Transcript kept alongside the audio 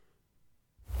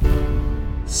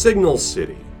Signal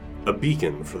City, a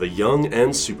beacon for the young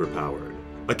and superpowered.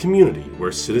 A community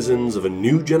where citizens of a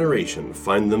new generation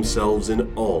find themselves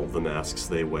in all the masks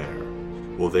they wear.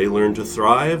 Will they learn to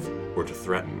thrive or to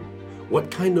threaten?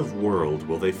 What kind of world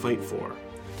will they fight for?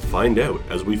 Find out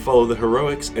as we follow the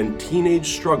heroics and teenage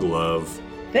struggle of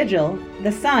Vigil,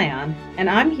 the Scion, and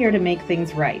I'm here to make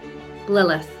things right.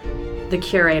 Lilith, the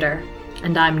Curator,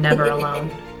 and I'm never alone.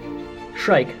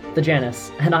 Shrike, the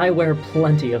Janus, and I wear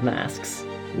plenty of masks.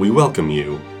 We welcome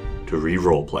you to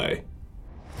Re-Roleplay.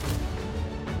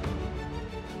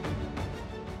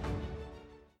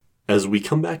 As we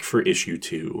come back for issue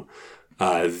 2,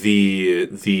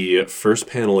 the first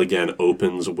panel again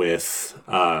opens with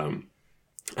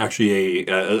actually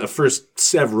a first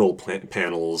several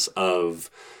panels of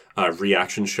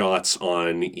reaction shots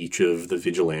on each of the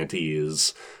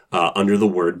vigilantes under the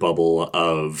word bubble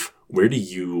of where do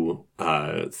you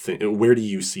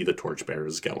see the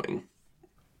torchbearers going?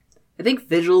 I think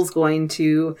Vigil's going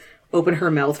to open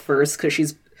her mouth first because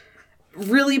she's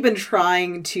really been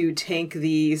trying to tank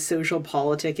the social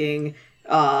politicking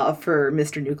for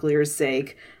Mr. Nuclear's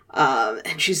sake.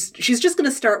 And she's just going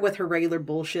to start with her regular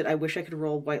bullshit. I wish I could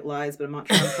roll white lies, but I'm not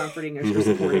sure I'm comforting or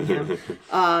supporting him.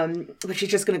 But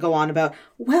she's just going to go on about,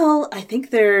 well, I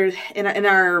think in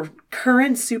our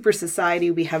current super society,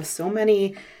 we have so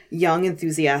many young,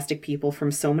 enthusiastic people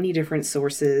from so many different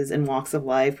sources and walks of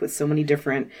life with so many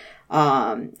different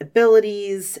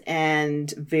abilities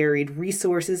and varied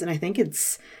resources. And I think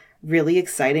it's really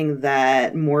exciting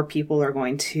that more people are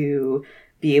going to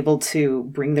be able to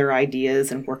bring their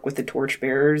ideas and work with the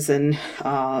torchbearers and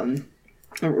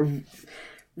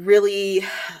really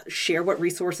share what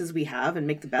resources we have and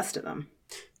make the best of them.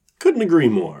 Couldn't agree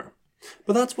more.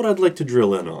 But that's what I'd like to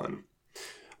drill in on.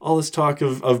 All this talk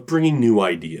of bringing new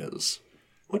ideas.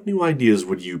 What new ideas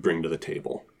would you bring to the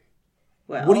table?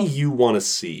 Well, what do you want to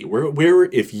see? Where,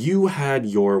 if you had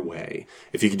your way,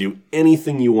 if you could do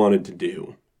anything you wanted to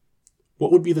do,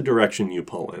 what would be the direction you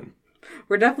pull in?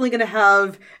 We're definitely going to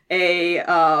have a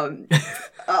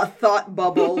thought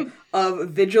bubble of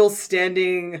Vigil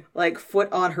standing like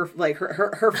foot on her, like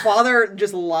her father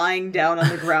just lying down on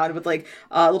the ground with like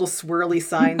little swirly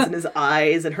signs in his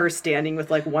eyes, and her standing with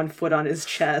like one foot on his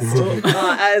chest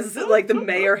as like the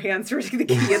mayor hands her the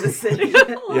key of the city.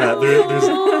 Yeah,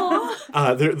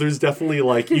 there's definitely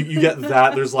like you get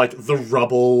that. There's like the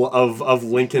rubble of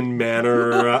Lincoln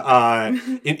Manor.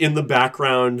 In the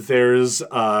background, there's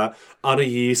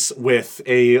Anais with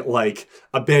a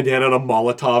bandana and a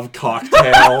Molotov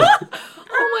cocktail. Oh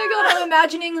my god, I'm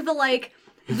imagining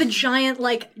the giant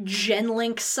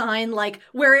Genlink sign,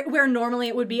 where normally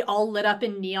it would be all lit up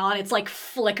in neon. It's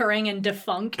flickering and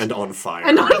defunct. And on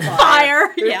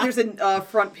fire. There's a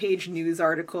front page news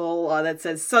article that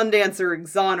says Sundancer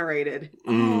exonerated.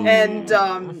 And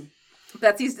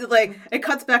Betsy's it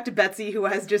cuts back to Betsy, who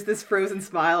has just this frozen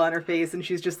smile on her face, and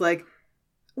she's just like,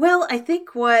 well, I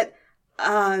think what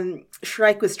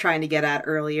Shrike was trying to get at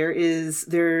earlier is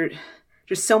there's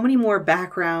so many more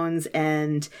backgrounds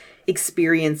and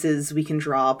experiences we can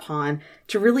draw upon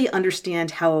to really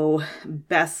understand how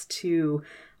best to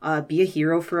be a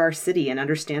hero for our city and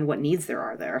understand what needs there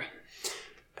are there.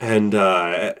 And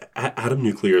Adam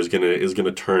Nuclear is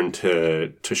gonna turn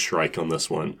to Shrike on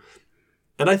this one,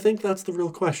 and I think that's the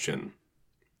real question: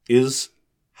 is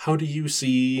how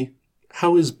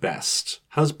is best?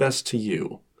 How's best to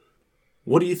you?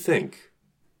 What do you think?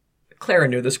 Clara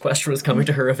knew this question was coming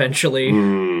to her eventually.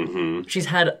 Mm-hmm. She's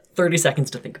had 30 seconds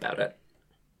to think about it.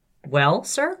 Well,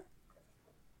 sir,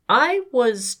 I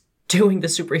was doing the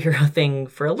superhero thing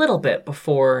for a little bit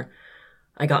before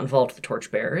I got involved with the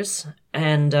Torchbearers,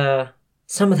 and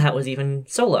some of that was even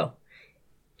solo.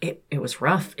 It was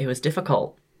rough. It was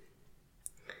difficult.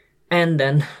 And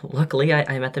then, luckily,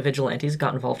 I met the Vigilantes,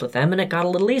 got involved with them, and it got a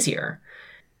little easier.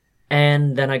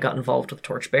 And then I got involved with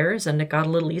Torchbearers, and it got a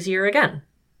little easier again.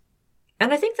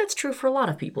 And I think that's true for a lot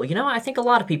of people. You know, I think a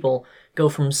lot of people go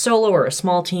from solo or a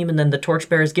small team, and then the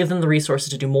Torchbearers give them the resources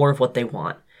to do more of what they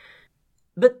want.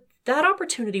 But that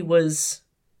opportunity was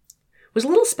a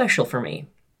little special for me.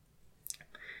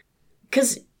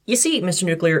 Because, you see, Mr.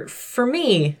 Nuclear, for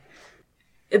me,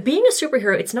 being a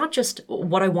superhero, it's not just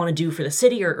what I want to do for the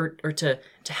city or to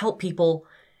help people.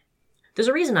 There's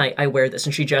a reason I wear this,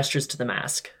 and she gestures to the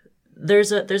mask.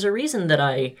 There's a reason that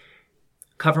I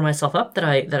cover myself up, that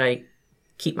I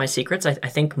keep my secrets. I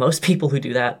think most people who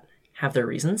do that have their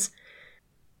reasons.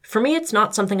 For me, it's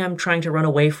not something I'm trying to run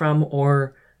away from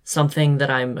or something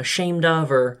that I'm ashamed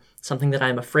of or something that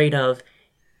I'm afraid of.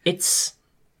 It's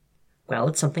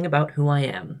something about who I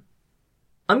am.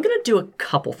 I'm going to do a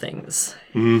couple things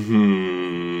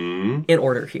in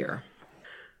order here.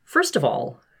 First of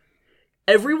all,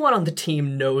 everyone on the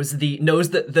team knows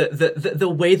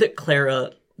the way that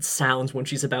Clara sounds when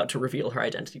she's about to reveal her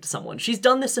identity to someone. She's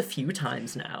done this a few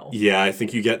times now. Yeah, I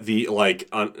think you get the,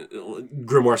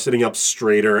 Grimoire sitting up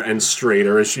straighter and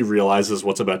straighter as she realizes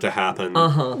what's about to happen.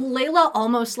 Layla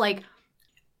almost doing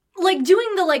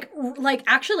the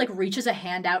actually reaches a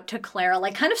hand out to Clara,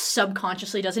 kind of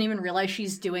subconsciously, doesn't even realize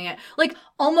she's doing it.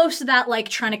 Almost that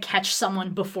trying to catch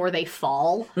someone before they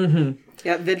fall. Mm-hmm.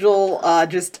 Yeah, Vigil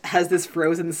just has this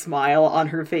frozen smile on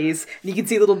her face, and you can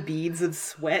see little beads of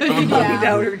sweat coming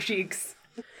down her cheeks.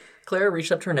 Clara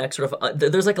reached up to her neck, sort of.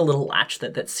 There's a little latch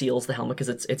that seals the helmet because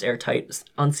it's airtight.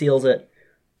 Unseals it,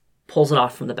 pulls it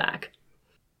off from the back.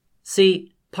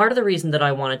 See, part of the reason that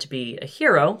I wanted to be a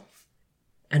hero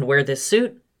and wear this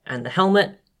suit and the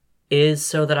helmet is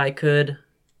so that I could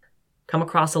come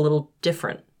across a little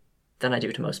different than I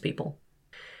do to most people.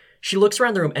 She looks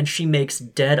around the room and she makes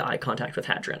dead eye contact with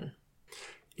Hadron.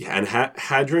 Yeah, and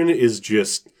Hadron is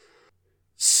just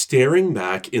staring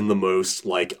back in the most,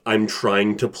 I'm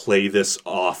trying to play this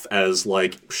off as,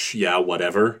 yeah,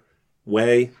 whatever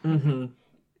way.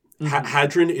 Mm-hmm.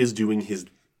 Hadron is doing his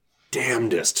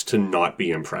damnedest to not be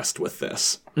impressed with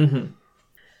this. Mm-hmm.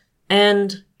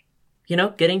 And,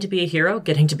 getting to be a hero,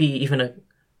 getting to be even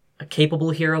a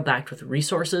capable hero backed with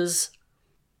resources,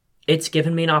 it's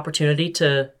given me an opportunity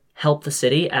to help the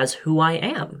city as who I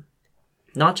am,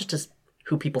 not just as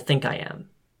who people think I am.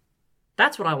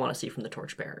 That's what I want to see from the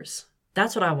Torchbearers.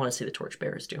 That's what I want to see the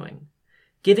Torchbearers doing.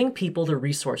 Giving people the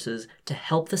resources to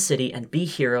help the city and be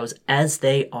heroes as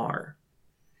they are.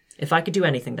 If I could do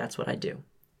anything, that's what I'd do.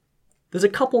 There's a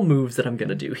couple moves that I'm going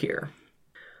to do here.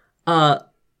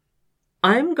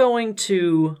 I'm going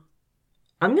to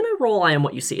roll I Am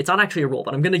What You See. It's not actually a roll,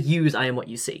 but I'm going to use I Am What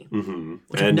You See,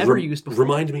 which I've never used before.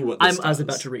 Remind me what this I was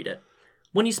about to read it.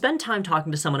 When you spend time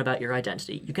talking to someone about your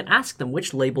identity, you can ask them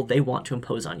which label they want to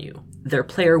impose on you. Their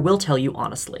player will tell you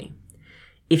honestly.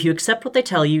 If you accept what they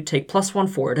tell you, take +1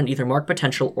 forward and either mark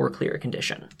potential or clear a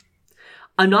condition.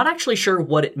 I'm not actually sure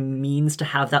what it means to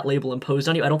have that label imposed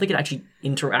on you. I don't think it actually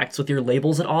interacts with your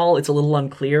labels at all. It's a little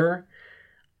unclear.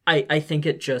 I think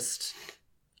it just...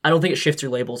 I don't think it shifts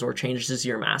your labels or changes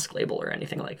your mask label or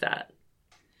anything like that.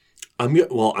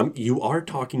 You are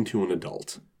talking to an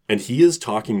adult, and he is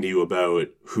talking to you about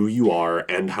who you are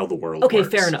and how the world works. Okay,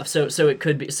 fair enough. So it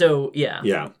could be... So, yeah.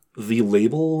 Yeah. The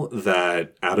label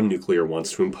that Adam Nuclear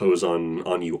wants to impose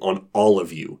on you, on all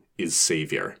of you, is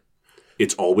Savior.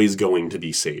 It's always going to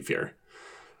be Savior.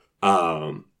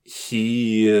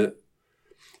 He's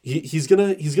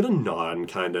gonna nod and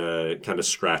kind of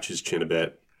scratch his chin a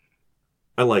bit.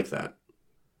 I like that,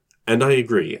 and I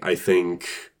agree. I think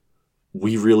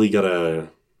we really gotta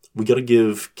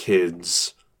give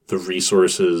kids the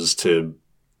resources to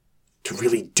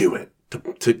really do it,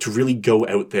 to really go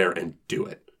out there and do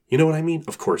it. You know what I mean?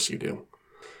 Of course you do.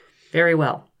 Very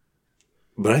well.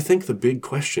 But I think the big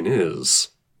question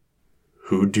is,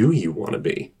 who do you want to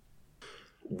be?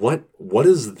 What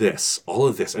is this? All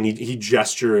of this? And he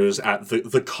gestures at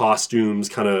the costumes,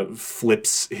 kind of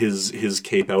flips his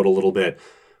cape out a little bit.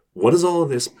 What does all of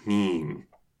this mean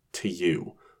to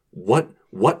you?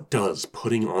 What does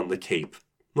putting on the cape,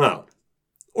 well,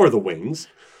 or the wings,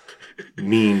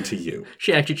 mean to you?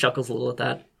 She actually chuckles a little at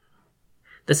that.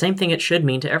 The same thing it should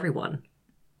mean to everyone.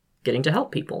 Getting to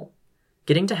help people.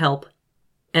 Getting to help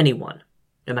anyone.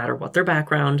 No matter what their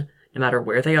background, no matter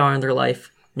where they are in their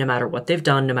life, no matter what they've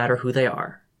done, no matter who they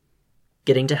are.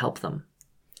 Getting to help them.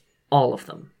 All of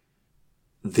them.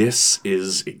 This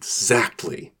is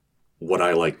exactly what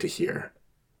I like to hear.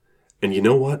 And you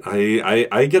know what?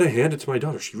 I gotta hand it to my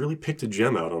daughter. She really picked a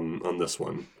gem out on this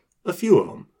one. A few of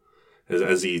them.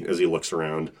 As he looks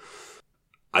around.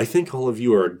 I think all of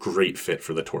you are a great fit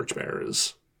for the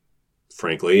Torchbearers.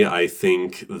 Frankly, I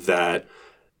think that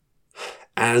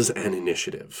as an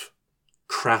initiative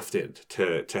crafted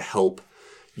to help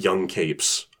young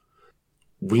capes,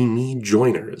 we need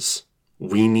joiners.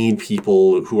 We need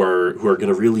people who are going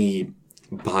to really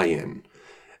buy in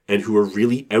and who are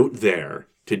really out there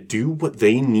to do what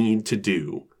they need to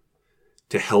do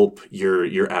to help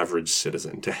your average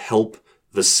citizen, to help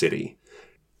the city,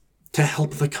 to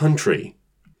help the country.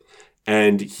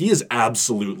 And he is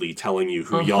absolutely telling you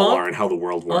who y'all are and how the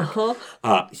world works.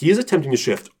 He is attempting to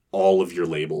shift all of your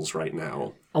labels right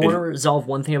now. I want to resolve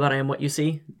one thing about I Am What You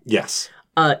See. Yes.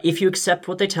 If you accept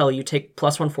what they tell you, take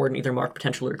 +1 forward and either mark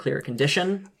potential or clear a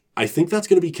condition. I think that's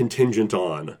going to be contingent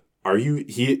on are you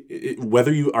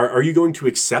going to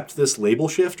accept this label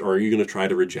shift or are you going to try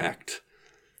to reject?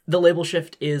 The label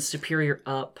shift is superior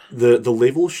up. The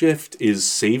label shift is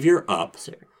savior up.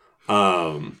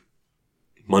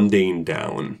 Mundane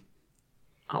down.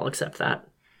 I'll accept that.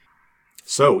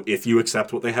 So, if you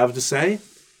accept what they have to say,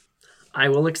 I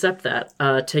will accept that.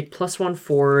 Take +1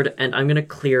 forward, and I'm gonna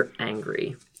clear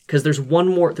angry. Because there's one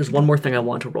more thing I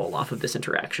want to roll off of this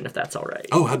interaction, if that's all right.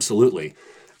 oh, absolutely.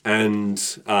 And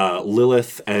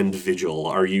Lilith and Vigil,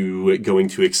 are you going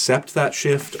to accept that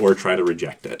shift or try to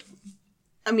reject it?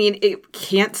 I mean, it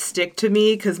can't stick to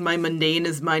me because my mundane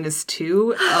is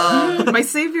 -2. My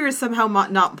savior is somehow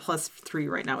not +3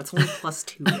 right now. It's only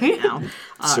 +2 right now.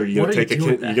 So you're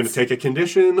going to take a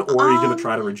condition, or are you going to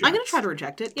try to reject? I'm going to try to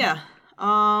reject it. Yeah.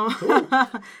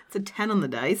 It's a 10 on the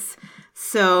dice.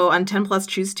 So on 10 plus,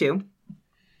 choose 2.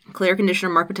 Clear condition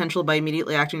or mark potential by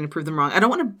immediately acting to prove them wrong. I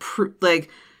don't want to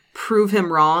prove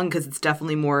him wrong because it's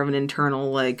definitely more of an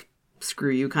internal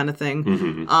screw you kind of thing.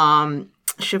 Mm-hmm.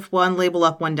 Shift 1, label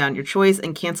up 1 down, your choice,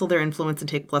 and cancel their influence and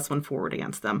take +1 forward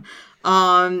against them.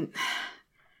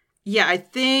 Yeah, I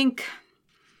think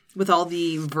with all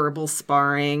the verbal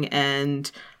sparring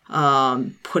and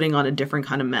putting on a different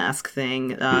kind of mask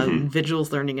thing,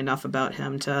 Vigil's learning enough about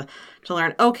him to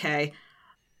learn, okay,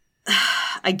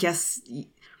 I guess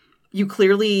you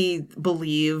clearly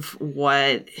believe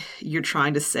what you're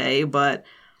trying to say, but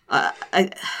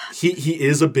he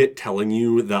is a bit telling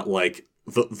you that,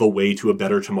 the way to a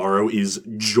better tomorrow is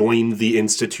join the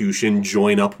institution,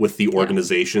 join up with the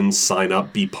organization, sign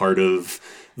up, be part of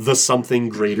the something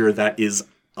greater that is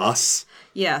us.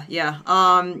 Yeah.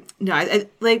 No,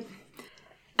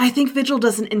 I think Vigil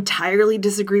doesn't entirely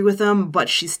disagree with him, but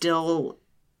she still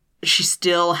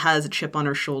has a chip on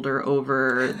her shoulder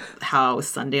over how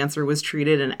Sundancer was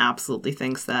treated and absolutely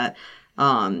thinks that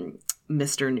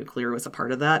Mr. Nuclear was a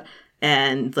part of that.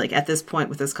 And at this point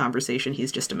with this conversation,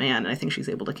 he's just a man, and I think she's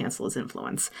able to cancel his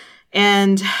influence.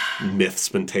 And myth's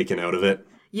been taken out of it.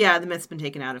 Yeah, the myth's been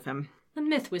taken out of him. The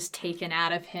myth was taken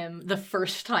out of him the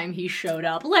first time he showed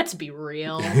up. Let's be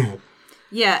real.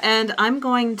 Yeah, and I'm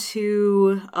going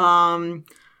to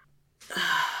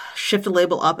shift a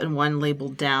label up and 1 label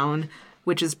down,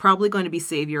 which is probably going to be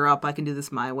savior up. I can do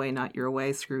this my way, not your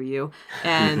way. Screw you.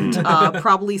 And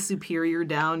probably superior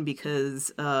down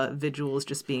because Vigil is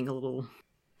just being a little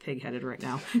pig-headed right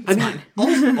now.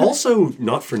 Also,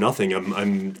 not for nothing.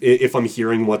 If I'm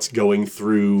hearing what's going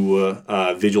through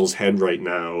Vigil's head right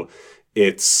now,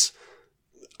 it's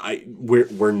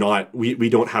we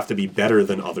don't have to be better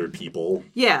than other people.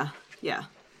 Yeah.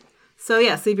 So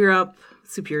yeah, savior up,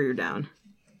 superior down.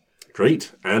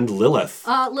 Great. And Lilith.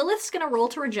 Lilith's gonna roll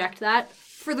to reject that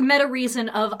for the meta reason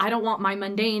of I don't want my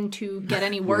mundane to get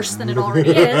any worse than it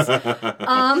already is.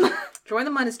 Join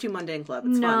the -2 mundane club.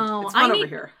 It's No, fun. It's fun over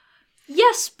here.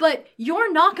 Yes, but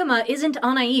your Nakama isn't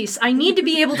Anais. I need to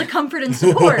be able to comfort and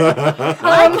support.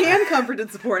 I can comfort and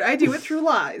support. I do it through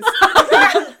lies.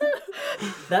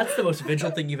 That's the most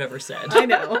Vigil thing you've ever said. I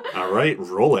know. All right,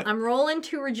 roll it. I'm rolling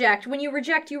to reject. When you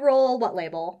reject, you roll what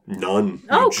label? None.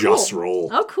 Oh, you just cool. roll.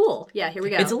 Oh, cool. Yeah, here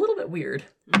we go. It's a little bit weird.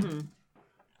 Mm-hmm.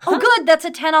 Oh, good. That's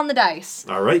a 10 on the dice.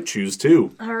 All right, choose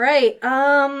 2. All right.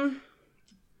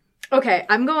 Okay,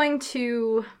 I'm going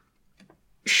to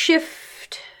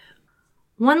shift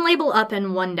 1 label up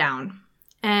and 1 down.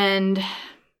 And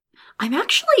I'm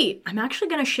actually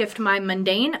going to shift my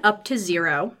mundane up to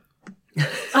 0.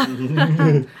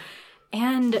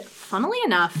 And funnily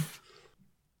enough,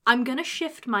 I'm going to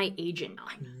shift my agent.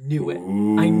 I knew it.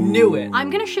 I'm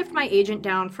going to shift my agent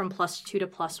down from +2 to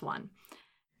 +1.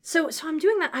 So I'm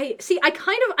doing that. I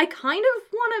kind of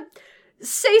want to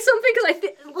say something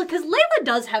because Layla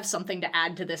does have something to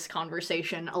add to this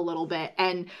conversation a little bit.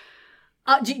 And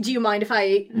do you mind if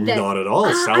I... Not at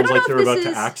all. Sounds like you're about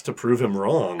to act to prove him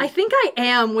wrong. I think I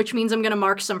am, which means I'm going to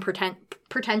mark some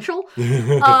potential.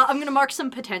 I'm going to mark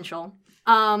some potential.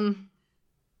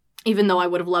 Even though I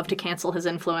would have loved to cancel his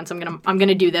influence, I'm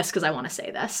gonna do this because I want to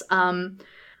say this. Layla,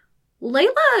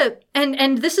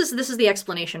 and this is the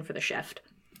explanation for the shift.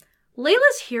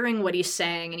 Layla's hearing what he's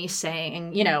saying, and he's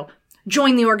saying,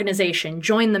 join the organization,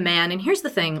 join the man. And here's the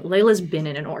thing: Layla's been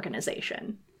in an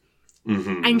organization,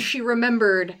 and she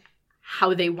remembered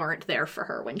how they weren't there for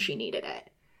her when she needed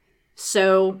it.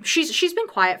 So she's been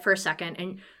quiet for a second,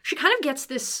 and she kind of gets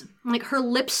this, her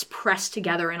lips pressed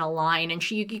together in a line,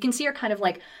 and you can see her kind of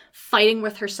fighting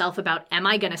with herself about, am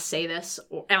I going to say this?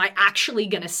 Or am I actually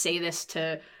going to say this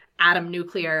to Adam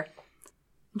Nuclear?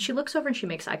 And she looks over and she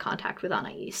makes eye contact with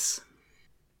Anais.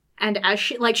 And as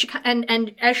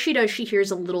as she does, she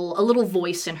hears a little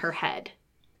voice in her head.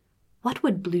 What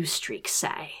would Blue Streak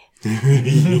say?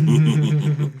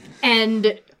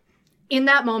 And in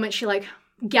that moment, she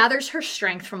gathers her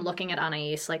strength from looking at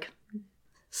Anais,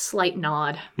 slight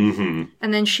nod. And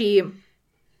then she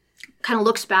kind of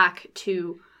looks back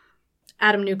to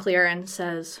Adam Nuclear and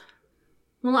says,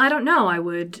 well, I don't know. I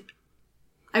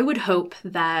would hope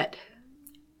that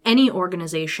any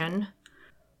organization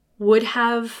would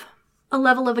have a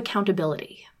level of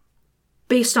accountability.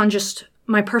 Based on just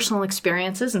my personal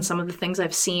experiences and some of the things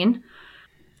I've seen,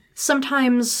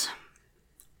 sometimes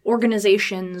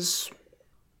organizations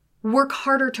work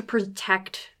harder to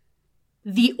protect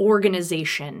the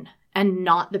organization and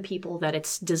not the people that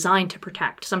it's designed to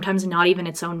protect, sometimes not even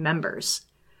its own members.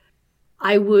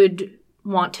 I would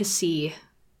want to see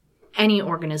any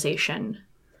organization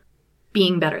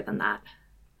being better than that.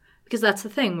 Because that's the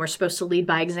thing, we're supposed to lead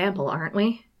by example, aren't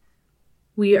we?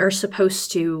 We are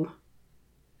supposed to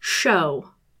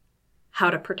show how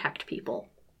to protect people,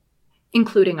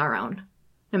 including our own,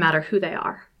 no matter who they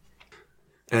are.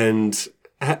 And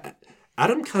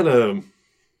Adam kind of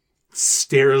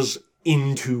stares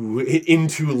into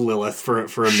Lilith for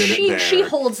a minute there. She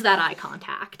holds that eye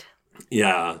contact.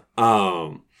 Yeah.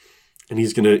 And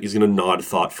he's gonna nod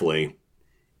thoughtfully.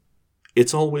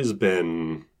 It's always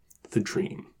been the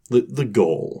dream, the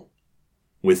goal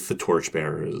with the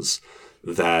Torchbearers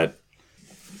that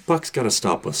Buck's got to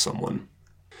stop with someone.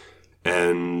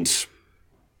 And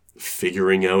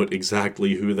figuring out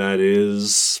exactly who that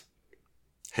is,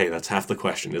 hey, that's half the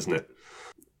question, isn't it?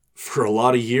 For a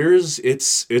lot of years,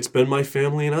 it's been my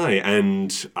family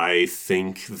and I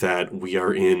think that we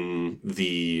are in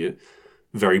the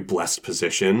very blessed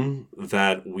position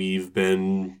that we've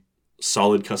been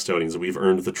solid custodians. We've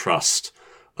earned the trust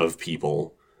of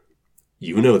people.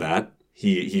 You know that.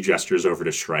 He gestures over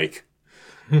to Shrike.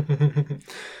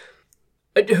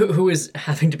 Who is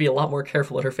having to be a lot more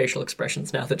careful at her facial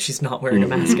expressions now that she's not wearing a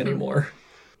mask anymore.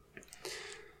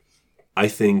 I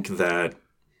think that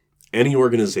any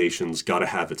organization's got to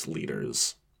have its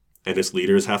leaders, and its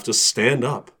leaders have to stand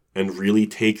up and really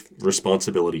take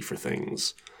responsibility for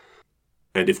things.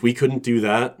 And if we couldn't do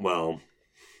that, well,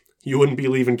 you wouldn't be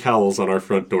leaving cowls on our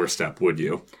front doorstep, would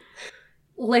you?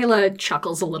 Layla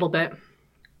chuckles a little bit.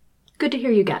 Good to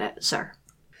hear you get it, sir.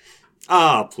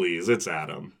 Ah, please, it's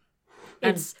Adam.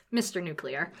 It's Mr.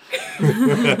 Nuclear.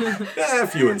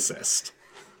 If you insist.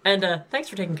 And thanks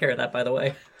for taking care of that, by the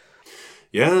way.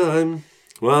 Yeah,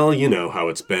 well, you know how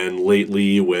it's been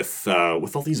lately with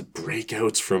all these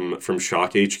breakouts from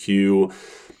Shock HQ.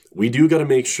 We do got to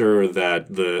make sure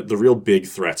that the real big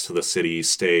threats to the city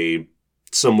stay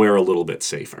somewhere a little bit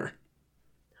safer.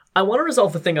 I want to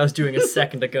resolve the thing I was doing a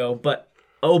second ago, but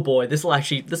oh boy, this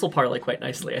will parlay quite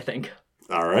nicely, I think.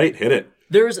 All right, hit it.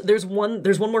 There's one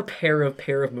more pair of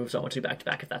moves I want to do back to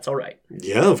back, if that's all right.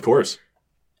 Yeah, of course.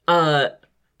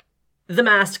 The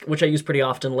mask, which I use pretty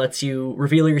often, lets you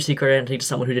reveal your secret identity to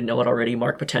someone who didn't know it already,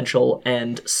 mark potential,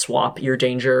 and swap your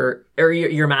danger or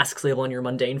your mask's label on your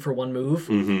mundane for one move.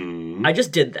 Mm-hmm. I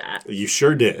just did that. You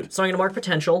sure did. So I'm going to mark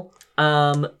potential.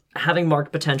 Having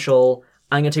marked potential,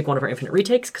 I'm going to take one of our infinite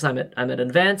retakes because I'm at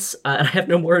advance, and I have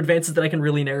no more advances that I can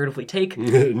really narratively take.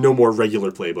 No more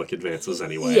regular playbook advances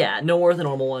anyway. Yeah, no more of the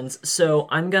normal ones. So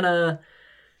I'm going to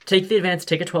take the advance,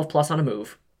 take a 12 plus on a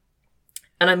move.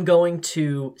 And I'm going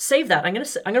to save that. I'm going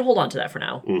to hold on to that for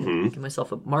now. Mm-hmm. Give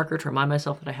myself a marker to remind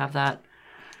myself that I have that.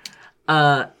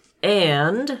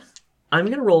 And I'm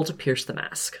going to roll to pierce the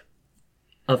mask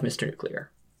of Mr.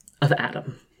 Nuclear, of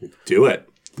Adam. Do it.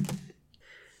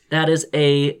 That is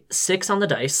a 6 on the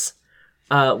dice,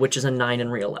 which is a 9 in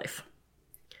real life.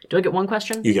 Do I get one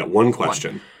question? You get one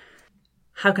question.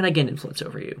 How can I gain influence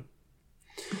over you?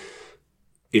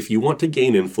 If you want to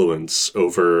gain influence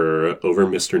over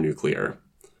Mr. Nuclear,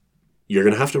 you're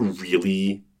going to have to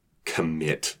really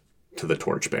commit to the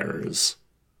Torchbearers.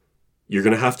 You're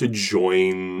going to have to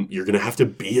join. You're going to have to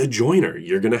be a joiner.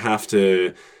 You're going to have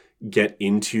to get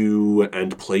into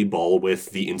and play ball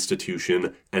with the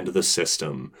institution and the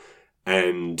system.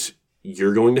 And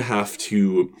you're going to have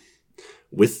to,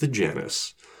 with the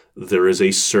Janus, there is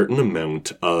a certain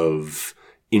amount of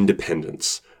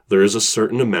independence. There is a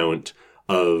certain amount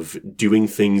of doing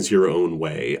things your own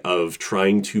way, of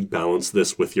trying to balance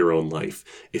this with your own life.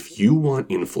 If you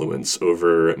want influence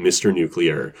over Mr.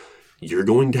 Nuclear, you're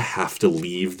going to have to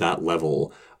leave that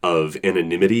level of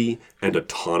anonymity and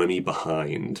autonomy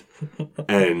behind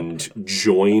and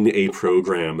join a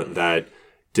program that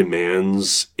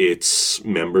demands its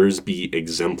members be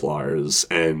exemplars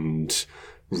and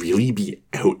really be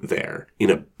out there in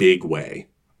a big way.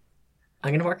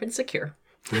 I'm going to mark insecure.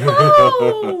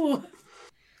 Oh!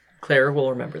 Claire will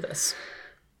remember this.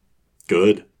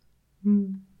 Good.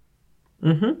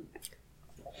 Mm-hmm.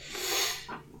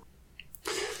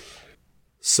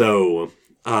 So,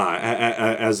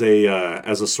 as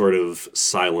a sort of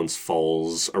silence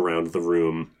falls around the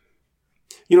room,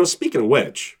 speaking of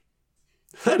which,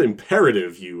 That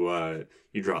imperative you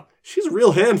drop. She's a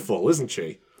real handful, isn't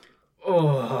she?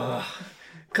 Oh,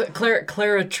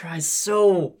 Clara tries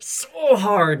so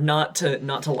hard not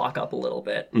to lock up a little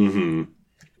bit. Mm-hmm.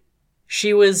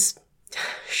 She was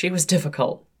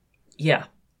difficult. Yeah.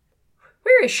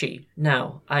 Where is she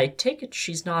now? I take it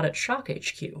she's not at Shock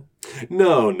HQ.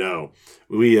 No.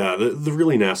 We the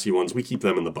really nasty ones, we keep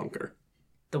them in the bunker.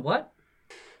 The what?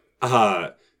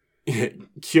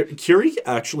 Curie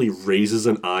actually raises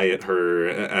an eye at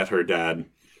her dad.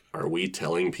 Are we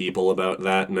telling people about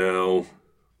that now?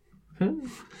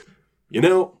 You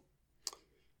know,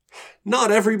 not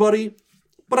everybody,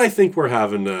 but I think we're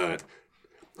having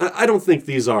I don't think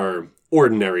these are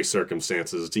ordinary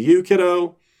circumstances. Do you,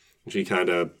 kiddo? She kind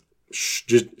of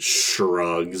just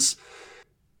shrugs.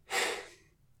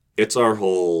 It's our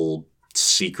whole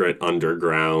secret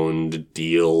underground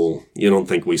deal. You don't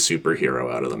think we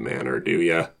superhero out of the manor, do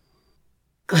ya?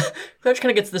 Claire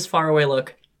kind of gets this faraway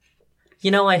look.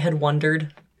 You know, I had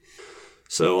wondered.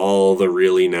 So all the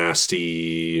really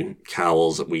nasty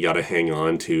cowls that we gotta hang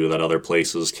on to that other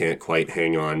places can't quite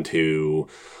hang on to,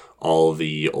 all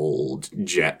the old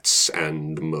jets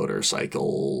and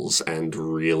motorcycles and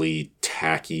really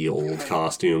tacky old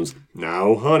costumes.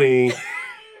 Now, honey,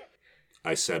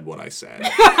 I said what I said.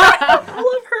 I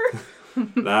love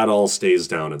her. That all stays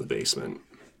down in the basement.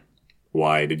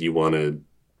 Why, did you want to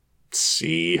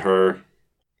see her?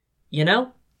 You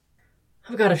know,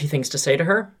 I've got a few things to say to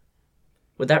her.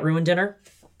 Would that ruin dinner?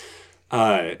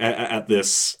 At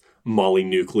this, Molly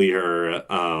Nuclear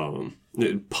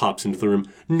pops into the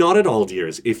room. Not at all,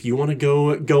 dears. If you want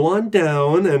to go on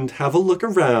down and have a look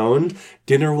around,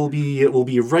 dinner will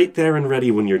be right there and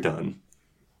ready when you're done.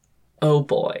 Oh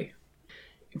boy.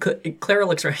 Clara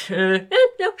looks around.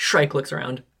 No, Shrike looks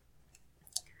around.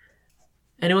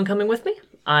 Anyone coming with me?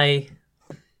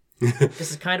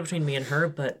 This is kind of between me and her,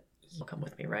 but you'll come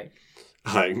with me, right?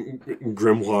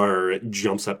 Grimoire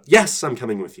jumps up. Yes, I'm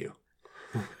coming with you.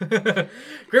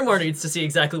 Grimoire needs to see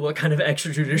exactly what kind of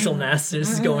extrajudicial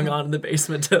nastiness is going on in the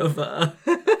basement of,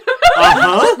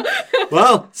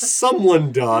 Well,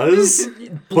 someone does.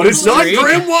 But it's not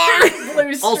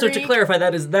Grimoire! Also, to clarify,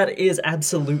 that is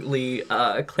absolutely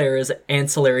Clara's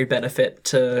ancillary benefit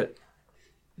to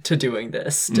doing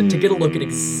this. To get a look at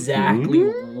exactly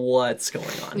what's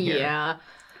going on here. Yeah.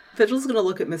 Vigil's gonna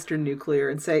look at Mr. Nuclear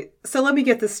and say, so let me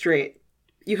get this straight.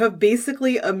 You have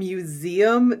basically a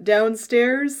museum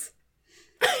downstairs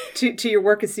to your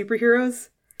work as superheroes?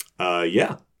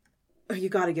 Yeah. Oh, you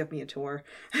gotta give me a tour.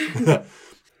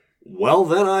 Well,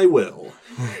 then I will.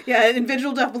 Yeah, and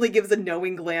Vigil definitely gives a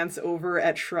knowing glance over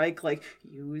at Shrike, like,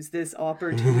 use this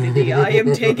opportunity. I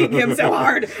am taking him so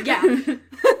hard. Yeah.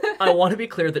 I want to be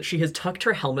clear that she has tucked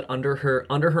her helmet under her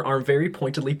arm, very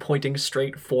pointedly pointing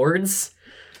straight forwards,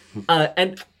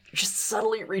 and just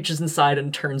subtly reaches inside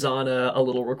and turns on a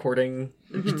little recording.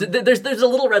 Mm-hmm. There's a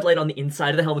little red light on the inside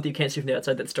of the helmet that you can't see from the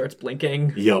outside that starts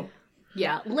blinking. Yep.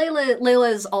 Yeah.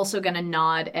 Layla's also gonna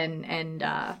nod and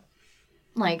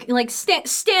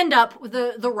stand up.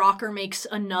 The rocker makes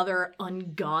another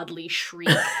ungodly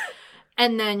shriek,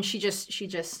 and then she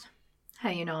just,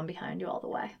 hey, you know I'm behind you all the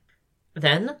way.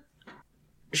 Then,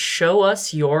 show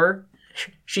us your.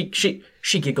 She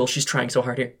giggles. She's trying so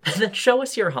hard here. Then show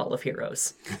us your Hall of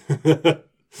Heroes.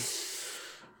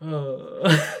 All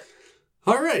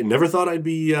right. Never thought I'd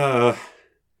be giving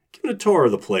a tour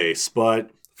of the place,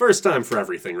 but first time for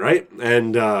everything, right?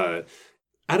 And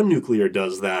Adam Nuclear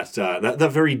does that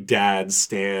very dad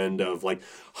stand of like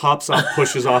hops off,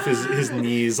 pushes off his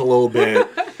knees a little bit,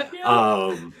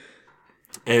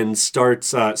 and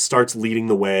starts leading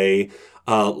the way.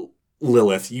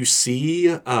 Lilith, you see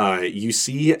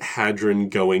Hadron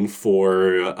going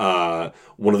for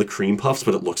one of the cream puffs,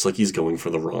 but it looks like he's going for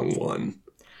the wrong one.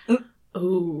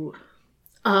 Ooh.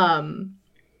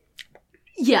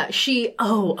 Yeah, she...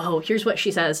 Oh, here's what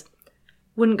she says.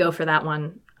 Wouldn't go for that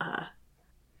one.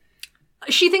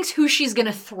 She thinks who she's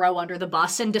gonna throw under the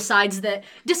bus and decides that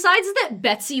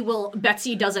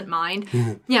Betsy doesn't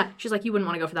mind. Yeah, she's like, you wouldn't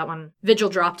want to go for that one. Vigil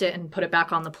dropped it and put it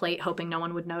back on the plate, hoping no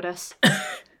one would notice.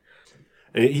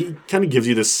 And he kind of gives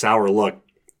you this sour look.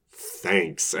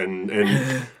 Thanks, and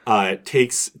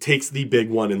takes the big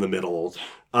one in the middle.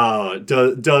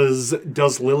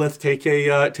 Does Lilith take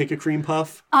a cream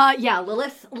puff? Yeah,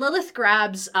 Lilith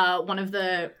grabs one of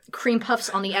the cream puffs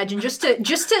on the edge, and just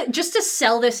to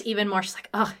sell this even more, she's like,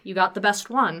 "Ugh, you got the best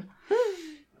one."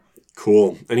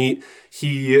 Cool. And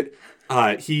he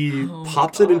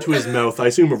pops it into his mouth. I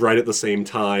assume right at the same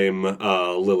time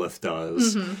Lilith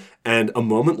does. Mm-hmm. And a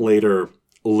moment later,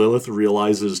 Lilith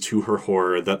realizes to her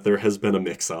horror that there has been a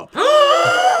mix-up.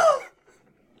 Oh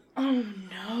no.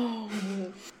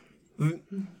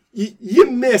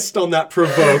 missed on that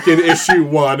provoke in issue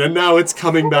 1, and now it's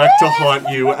coming back to haunt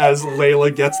you as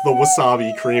Layla gets the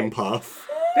wasabi cream puff.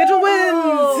 Vigil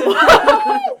wins!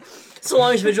 So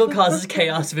long as Vigil causes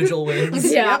chaos, Vigil wins.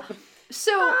 Yeah.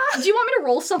 So, do you want me to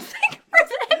roll something for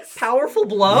this? Powerful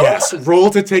blow? Yes, roll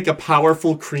to take a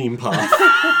powerful cream puff.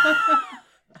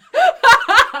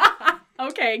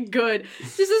 Okay, good.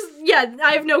 This is, yeah,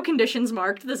 I have no conditions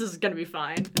marked. This is gonna be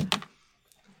fine.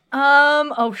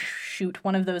 Oh shoot,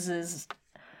 one of those is...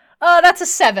 that's a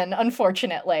 7,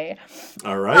 unfortunately.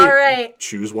 All right. All right.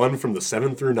 Choose one from the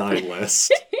 7 through 9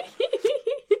 list.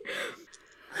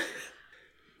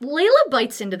 Layla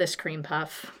bites into this cream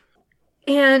puff.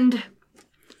 And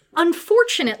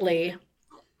unfortunately,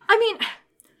 I mean,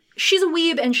 she's a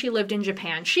weeb and she lived in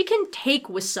Japan. She can take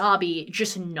wasabi,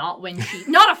 just not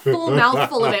a full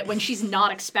mouthful of it when she's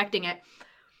not expecting it.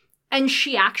 And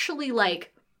she actually,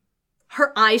 like,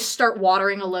 her eyes start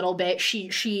watering a little bit. She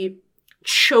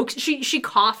chokes, she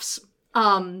coughs,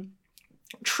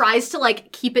 tries to,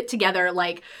 like, keep it together,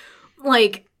 like,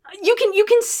 you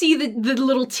can see the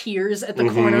little tears at the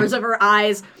corners of her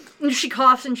eyes. And she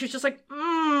coughs and she's just like,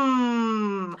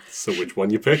 So which one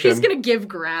you picking? She's gonna give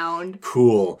ground.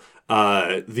 Cool.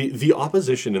 The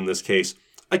opposition in this case,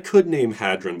 I could name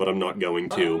Hadron, but I'm not going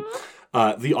to.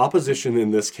 The opposition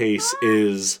in this case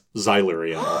is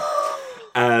Xyluriel.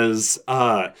 As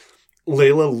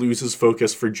Layla loses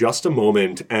focus for just a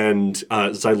moment, and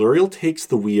Xyluriel takes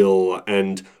the wheel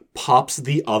and pops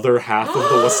the other half of the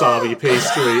wasabi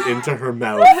pastry into her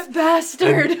mouth.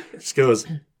 Bastard! And just goes,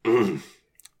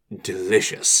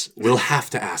 delicious. We'll have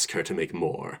to ask her to make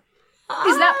more.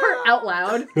 Is that part out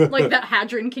loud? Like that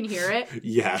Hadron can hear it?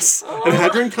 Yes. And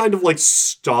Hadron kind of like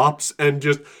stops and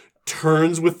just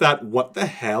turns with that what the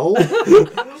hell?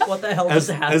 What the hell just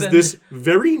happened? As this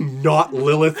very not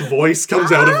Lilith voice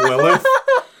comes out of Lilith.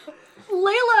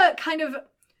 Layla kind of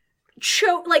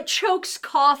chokes,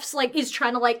 coughs, like is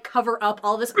trying to like cover up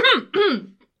all this.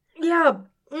 Yeah.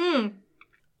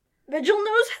 Vigil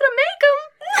knows how to make them.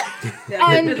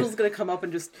 Yeah, And- Vigil's gonna come up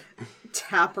and just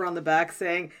tap her on the back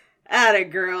saying, "Atta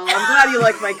girl, I'm glad you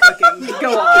like my cooking.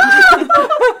 Go on."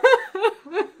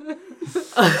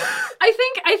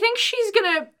 I think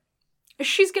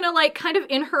she's gonna like kind of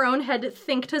in her own head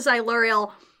think to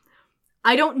Xyluriel,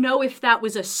 I don't know if that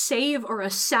was a save or a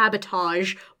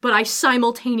sabotage, but I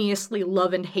simultaneously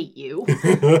love and hate you.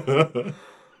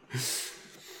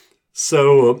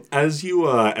 So as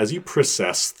you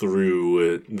process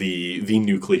through the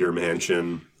nuclear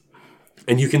mansion,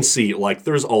 and you can see like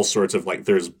there's all sorts of like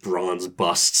there's bronze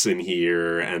busts in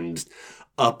here and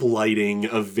uplighting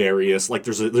of various like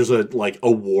there's a like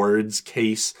awards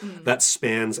case that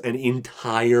spans an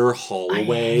entire I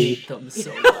hallway. hate them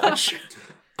so much.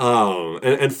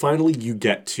 And finally you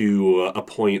get to a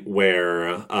point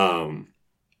where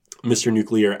Mr.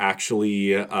 Nuclear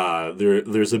actually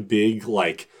there's a big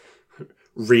like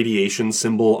radiation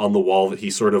symbol on the wall that he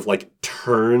sort of like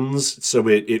turns so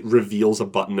it reveals a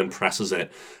button and presses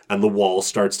it and the wall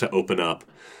starts to open up.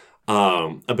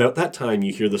 About that time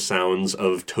you hear the sounds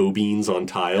of toe beans on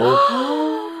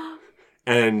tile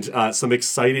and some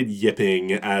excited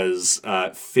yipping as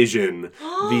Fission,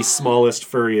 the smallest,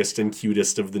 furriest, and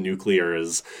cutest of the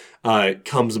Nuclears,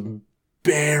 comes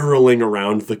barreling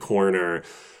around the corner.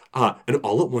 And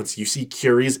all at once you see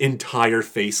Curie's entire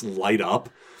face light up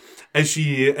as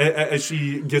she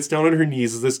gets down on her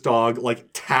knees as this dog like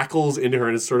tackles into her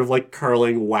and is sort of like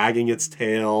curling, wagging its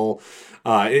tail,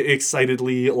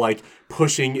 excitedly like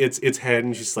pushing its head,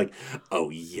 and she's like, "Oh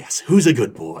yes, who's a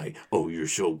good boy? Oh, you're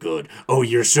so good. Oh,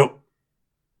 you're so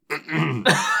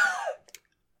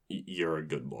you're a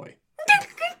good boy."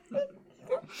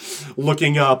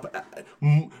 Looking up,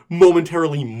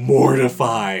 momentarily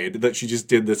mortified that she just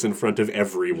did this in front of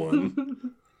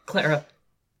everyone. Clara.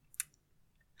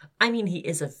 I mean, he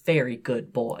is a very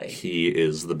good boy. He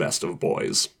is the best of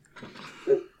boys.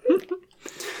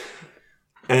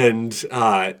 And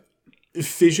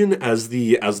Fission, as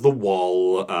the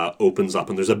wall opens up,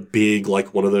 and there's a big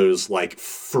like one of those like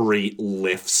freight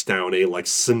lifts down a like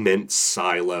cement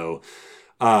silo.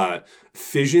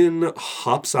 Fission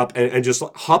hops up and just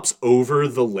hops over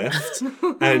the lift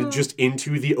and just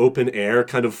into the open air,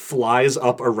 kind of flies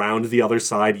up around the other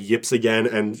side, yips again,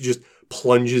 and just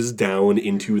plunges down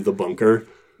into the bunker.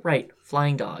 Right,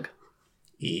 flying dog.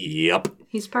 Yep.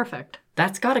 He's perfect.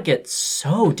 That's gotta get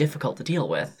so difficult to deal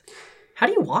with. How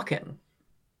do you walk him?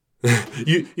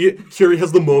 Curie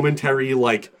has the momentary,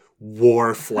 like,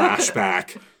 war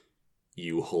flashback.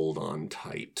 You hold on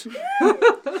tight.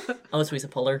 Oh, so he's a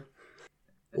puller.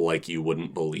 Like you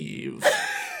wouldn't believe.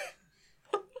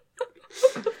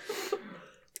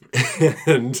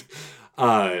 And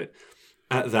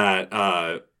At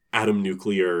that, Atom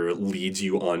Nuclear leads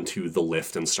you onto the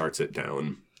lift and starts it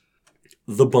down.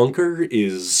 The bunker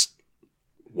is,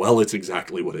 well, it's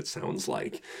exactly what it sounds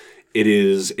like. It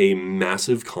is a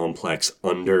massive complex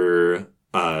under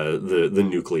the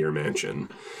nuclear mansion.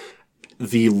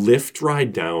 The lift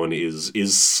ride down is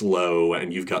slow,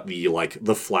 and you've got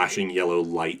the flashing yellow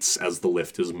lights as the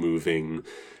lift is moving.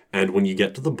 And when you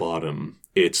get to the bottom,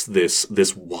 it's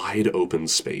this wide open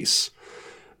space.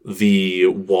 The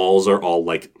walls are all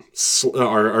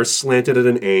are slanted at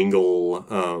an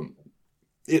angle.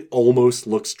 It almost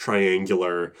looks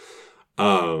triangular.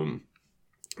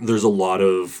 There's a lot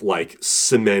of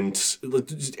cement.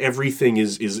 Everything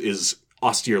is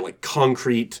austere, like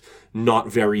concrete,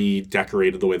 not very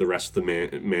decorated the way the rest of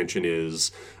the mansion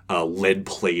is. Lead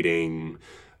plating,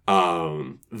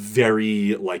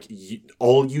 very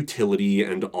all utility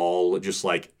and all just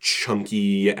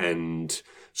chunky and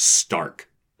stark.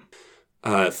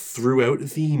 Throughout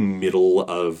the middle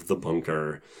of the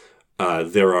bunker,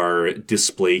 there are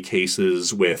display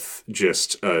cases with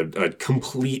just a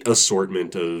complete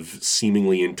assortment of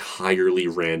seemingly entirely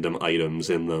random items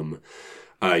in them.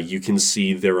 You can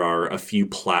see there are a few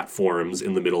platforms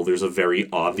in the middle. There's a very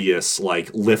obvious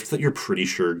lift that you're pretty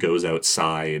sure goes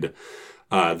outside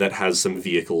that has some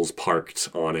vehicles parked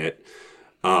on it.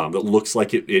 That looks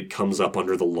like it comes up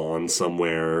under the lawn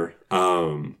somewhere.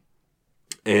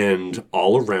 And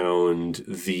all around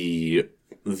the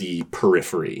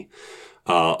periphery,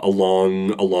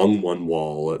 along one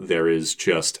wall, there is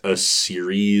just a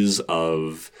series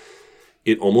of,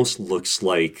 it almost looks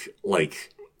like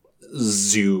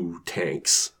zoo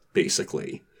tanks,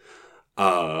 basically,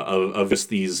 of just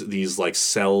these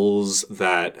cells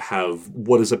that have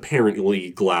what is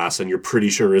apparently glass, and you're pretty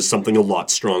sure is something a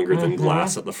lot stronger than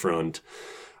glass at the front.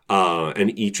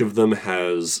 And each of them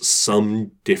has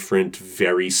some different,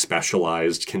 very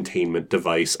specialized containment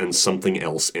device and something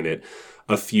else in it.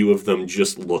 A few of them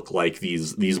just look like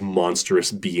these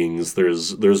monstrous beings.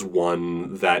 There's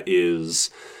one that is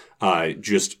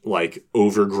just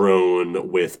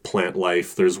overgrown with plant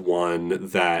life. There's one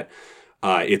that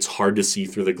it's hard to see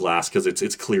through the glass because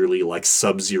it's clearly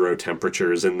sub-zero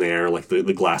temperatures in there.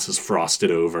 The glass is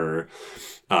frosted over.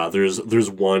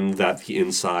 There's one that the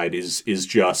inside is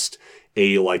just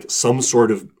a some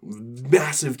sort of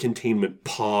massive containment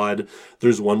pod.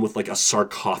 There's one with a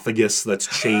sarcophagus that's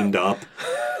chained up.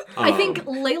 I think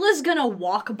Layla's gonna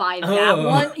walk by that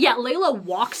one. Yeah, Layla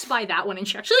walks by that one, and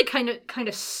she actually kind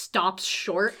of stops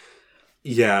short.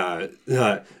 Yeah,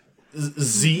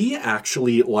 Z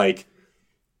actually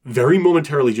very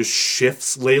momentarily just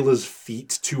shifts Layla's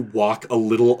feet to walk a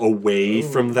little away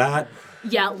from that.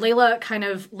 Yeah, Layla kind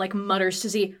of mutters to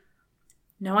Z,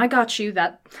 "No, I got you.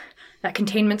 That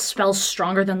containment spell's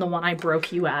stronger than the one I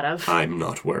broke you out of." I'm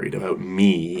not worried about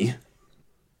me.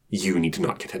 You need to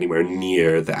not get anywhere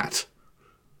near that.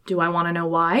 Do I want to know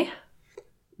why?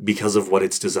 Because of what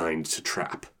it's designed to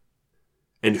trap.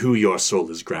 And who your soul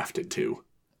is grafted to.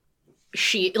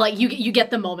 She, you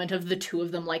get the moment of the two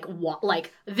of them,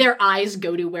 their eyes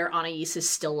go to where Anais is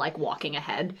still, walking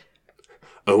ahead.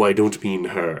 Oh, I don't mean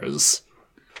hers.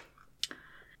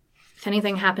 If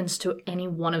anything happens to any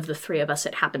one of the three of us,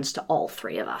 it happens to all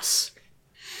three of us.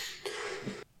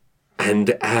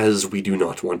 And as we do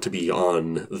not want to be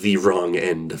on the wrong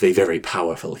end of a very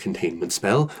powerful containment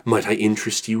spell, might I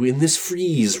interest you in this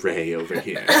freeze ray over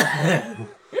here?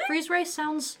 Freeze ray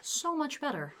sounds so much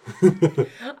better.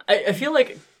 I feel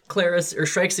like Claris or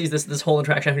Shrike sees this whole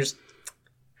interaction and just,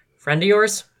 friend of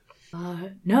yours?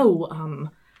 No,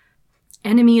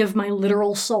 enemy of my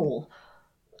literal soul.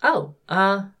 Oh,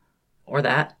 or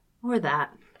that. Or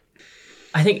that.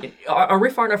 I think, are we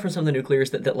far enough from some of the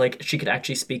nuclears that she could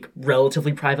actually speak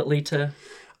relatively privately to?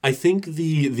 I think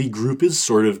the group is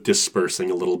sort of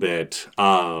dispersing a little bit.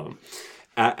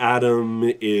 Atom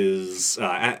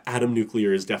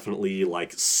Nuclear is definitely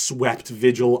swept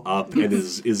Vigil up and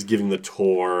is giving the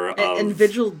tour of... And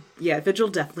Vigil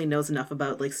definitely knows enough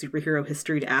about superhero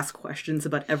history to ask questions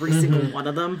about every single one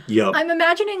of them. Yep. I'm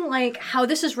imagining how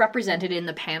this is represented in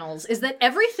the panels is that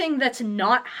everything that's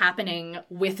not happening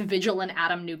with Vigil and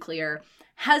Atom Nuclear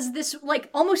has this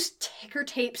almost ticker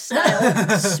tape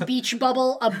style speech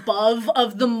bubble above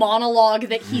of the monologue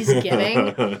that he's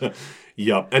giving.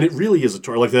 Yep, and it really is a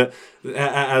tour.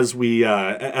 As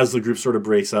the group sort of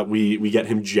breaks up, we get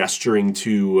him gesturing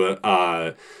to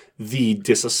the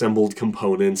disassembled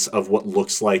components of what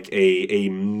looks like a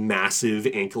massive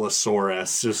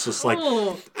ankylosaurus. Just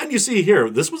and you see here,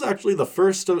 this was actually the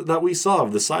first that we saw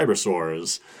of the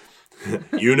cybersaurs.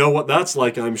 You know what that's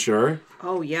like, I'm sure.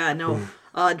 Oh yeah, no.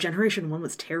 Generation 1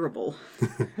 was terrible.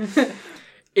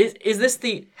 Is this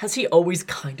has he always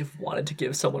kind of wanted to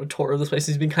give someone a tour of this place?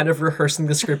 He's been kind of rehearsing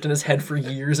the script in his head for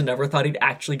years and never thought he'd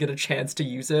actually get a chance to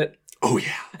use it? Oh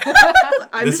yeah.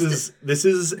 This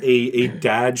is a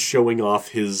dad showing off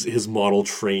his model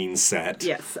train set.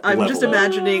 Yes, I'm just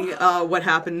imagining what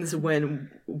happens when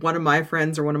one of my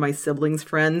friends or one of my siblings'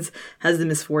 friends has the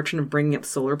misfortune of bringing up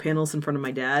solar panels in front of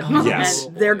my dad. Yes.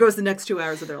 And there goes the next 2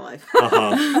 hours of their life.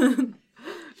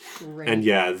 Great. And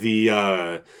yeah,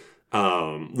 the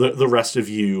rest of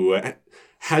you,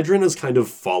 Hadron has kind of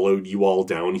followed you all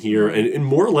down here, and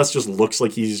more or less just looks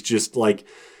like he's just like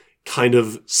kind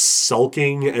of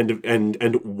sulking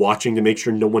and watching to make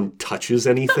sure no one touches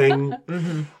anything.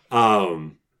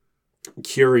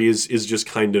 Curie is just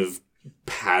kind of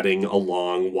padding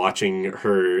along, watching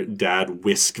her dad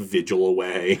whisk Vigil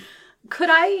away. Could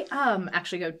I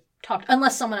actually go talk,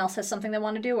 unless someone else has something they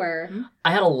want to do, or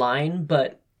I had a line,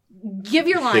 but give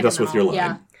your line. Hit us and with your I'll-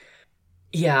 line.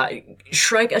 yeah,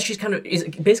 Shrike, as she's kind of is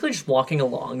basically just walking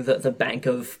along the bank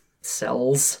of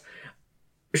cells.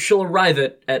 She'll arrive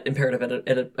at Imperative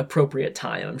at an appropriate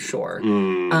time, I'm sure.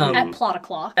 At plot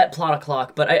o'clock. At plot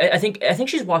o'clock, but I think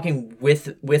she's walking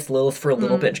with Lilith for a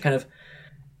little bit. She kind of,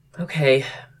 okay,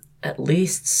 at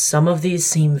least some of these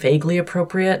seem vaguely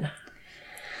appropriate.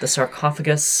 The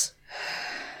sarcophagus,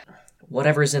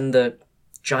 whatever's in the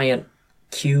giant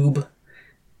cube.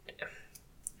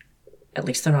 At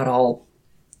least they're not all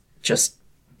just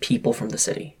people from the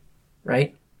city,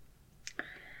 right?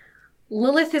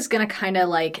 Lilith is gonna kind of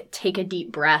like take a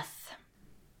deep breath.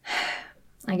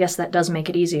 I guess that does make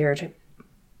it easier to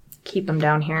keep them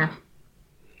down here.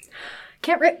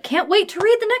 Can't wait to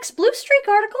read the next Blue Streak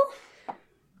article.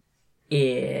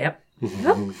 Yep.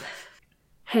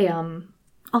 Hey,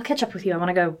 I'll catch up with you. I want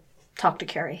to go talk to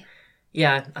Carrie.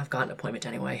 Yeah, I've got an appointment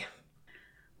anyway.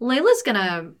 Layla's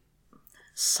gonna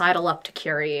sidle up to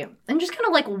Carrie and just kind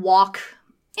of like walk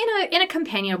in a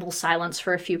companionable silence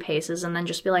for a few paces, and then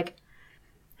just be like,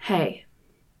 "Hey,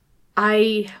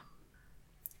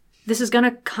 this is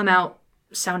gonna come out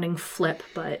sounding flip,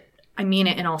 but I mean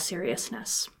it in all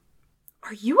seriousness.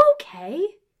 Are you okay?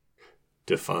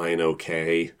 Define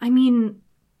okay. I mean,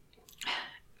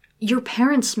 your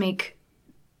parents make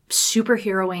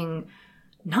superheroing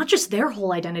not just their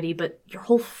whole identity, but your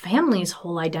whole family's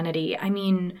whole identity. I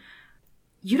mean,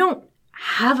 you don't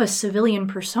have a civilian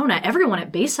persona. Everyone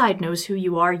at Bayside knows who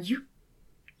you are. You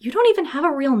don't even have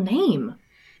a real name."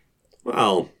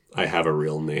 Well, I have a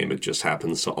real name. It just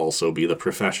happens to also be the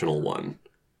professional one.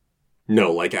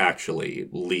 No, like actually,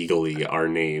 legally, our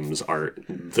names are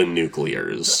the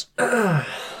Nuclears.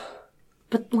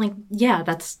 But like, yeah,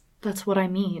 that's what I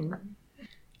mean.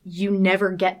 You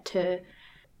never get to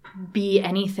be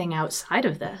anything outside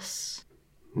of this.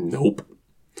 Nope.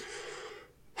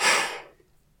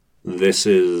 This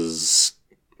is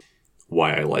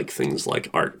why I like things like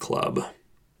Art Club.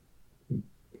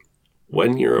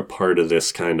 When you're a part of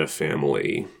this kind of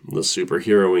family, the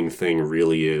superheroing thing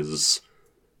really is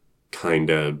kind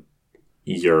of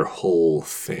your whole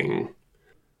thing.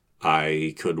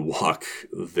 I could walk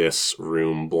this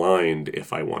room blind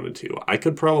if I wanted to. I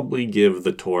could probably give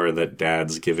the tour that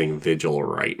Dad's giving Vigil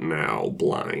right now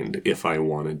blind if I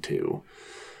wanted to.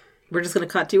 We're just going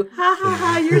to cut to, ha ha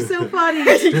ha, you're so funny.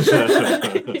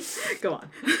 Go on.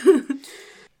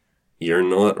 You're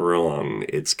not wrong.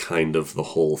 It's kind of the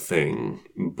whole thing.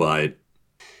 But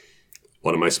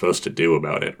what am I supposed to do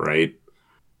about it, right?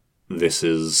 This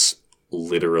is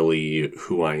literally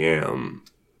who I am.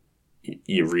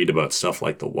 You read about stuff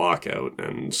like the walkout,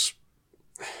 and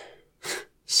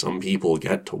some people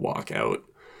get to walk out.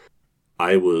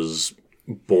 I was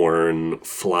born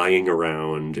flying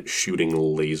around, shooting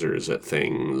lasers at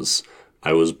things.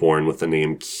 I was born with the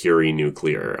name Curie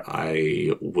Nuclear.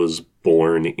 I was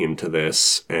born into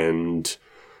this, and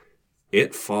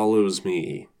it follows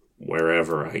me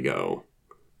wherever I go.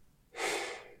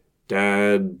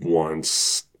 Dad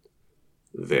wants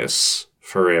this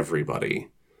for everybody.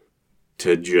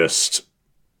 To just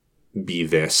be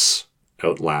this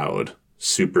out loud.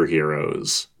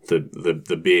 Superheroes.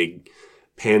 The big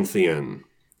pantheon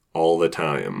all the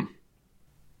time.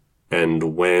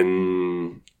 And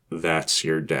when that's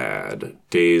your dad,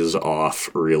 days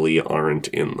off really aren't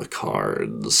in the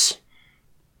cards.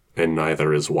 And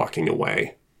neither is walking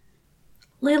away.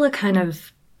 Layla kind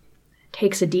of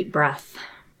takes a deep breath.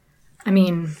 I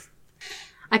mean,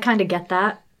 I kind of get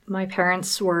that. My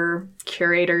parents were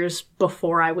curators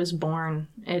before I was born.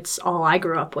 It's all I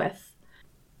grew up with.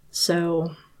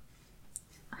 So,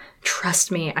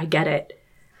 trust me, I get it.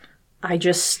 I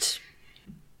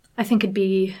think it'd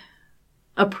be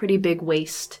a pretty big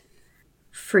waste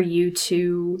for you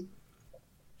to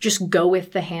just go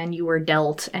with the hand you were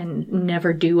dealt and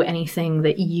never do anything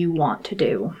that you want to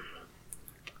do.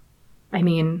 I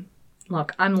mean,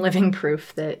 look, I'm living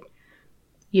proof that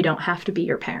you don't have to be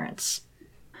your parents.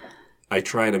 I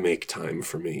try to make time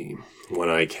for me when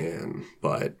I can,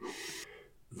 but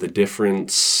the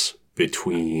difference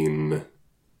between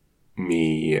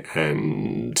me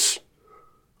and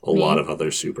a lot of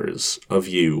other supers, of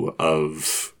you,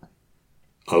 of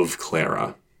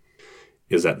Clara,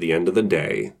 is at the end of the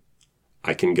day,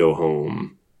 I can go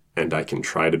home and I can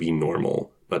try to be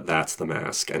normal, but that's the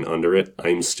mask, and under it,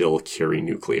 I'm still Curie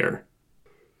Nuclear.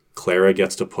 Clara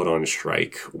gets to put on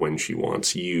Shrike when she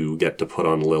wants. You get to put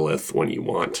on Lilith when you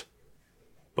want.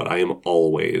 But I am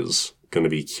always going to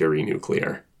be Curie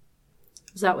Nuclear.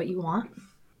 Is that what you want?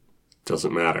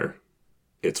 Doesn't matter.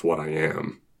 It's what I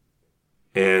am.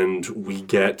 And we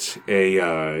get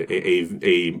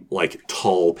a like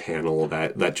tall panel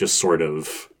that just sort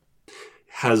of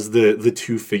has the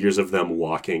two figures of them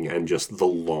walking and just the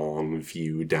long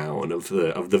view down of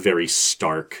the very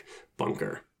stark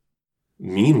bunker.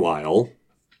 Meanwhile,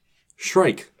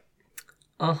 Shrike.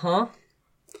 Uh-huh.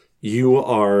 You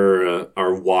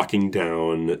are walking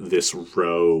down this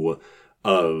row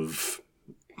of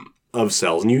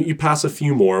cells, and you pass a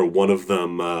few more. One of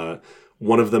them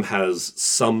has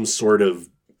some sort of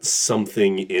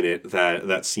something in it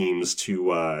that seems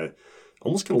to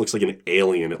almost kind of looks like an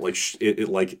alien. It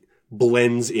like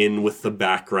blends in with the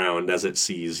background as it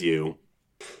sees you.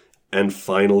 And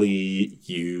finally,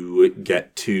 you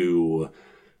get to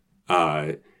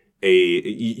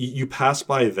you pass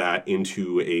by that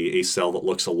into a cell that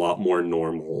looks a lot more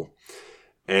normal,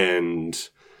 and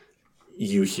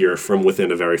you hear from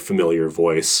within a very familiar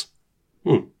voice,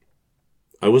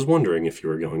 I was wondering if you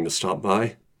were going to stop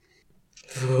by.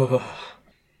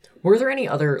 Were there any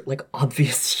other, like,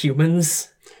 obvious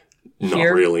humans Not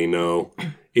here? really, no.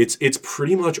 It's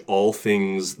pretty much all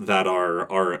things that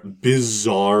are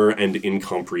bizarre and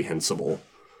incomprehensible.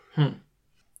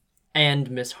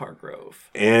 And Miss Hargrove.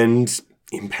 And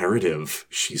imperative.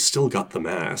 She's still got the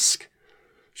mask.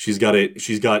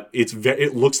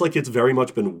 It looks like it's very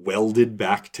much been welded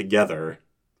back together,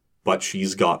 but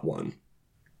she's got one.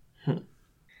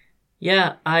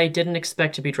 Yeah, I didn't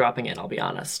expect to be dropping in, I'll be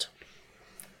honest.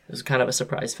 It was kind of a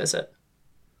surprise visit.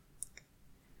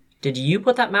 Did you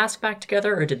put that mask back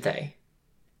together, or did they?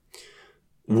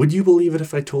 Would you believe it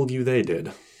if I told you they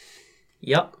did?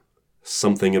 Yep.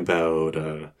 Something about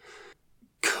a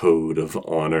code of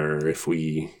honor if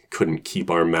we couldn't keep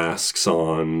our masks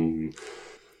on.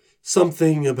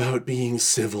 Something about being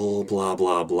civil, blah,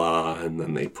 blah, blah, and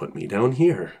then they put me down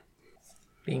here.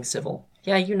 Being civil.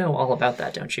 Yeah, you know all about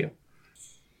that, don't you?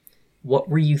 What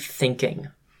were you thinking?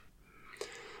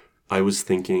 I was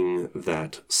thinking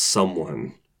that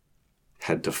someone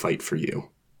had to fight for you.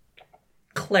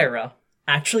 Clara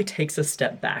actually takes a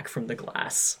step back from the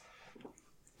glass.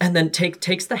 And then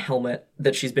takes the helmet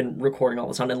that she's been recording all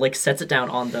this on and, like, sets it down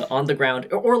on the ground.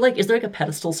 Or like, is there, like, a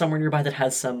pedestal somewhere nearby that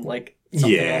has some, like,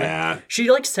 something on it?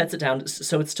 She, like, sets it down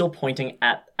so it's still pointing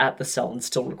at the cell and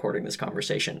still recording this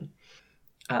conversation.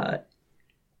 And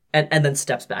then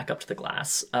steps back up to the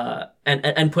glass.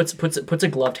 And puts a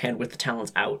gloved hand with the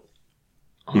talons out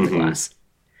on the glass.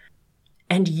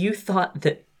 And you thought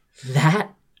that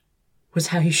was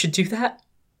how you should do that?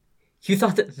 You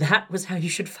thought that was how you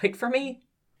should fight for me?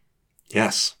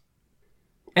 Yes.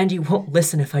 And you won't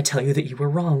listen if I tell you that you were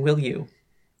wrong, will you?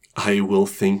 I will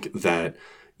think that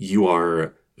you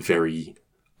are very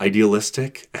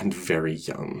idealistic and very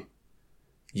young.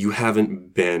 You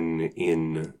haven't been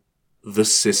in the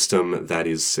system that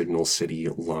is Signal City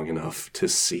long enough to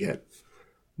see it.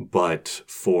 But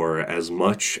for as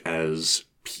much as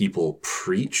people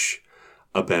preach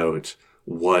about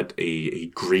what a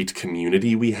great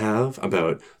community we have,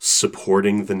 about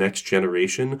supporting the next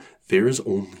generation, there's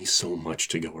only so much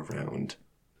to go around.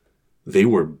 They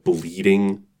were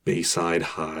bleeding Bayside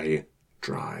High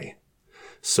dry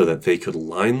so that they could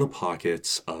line the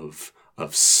pockets of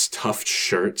stuffed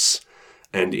shirts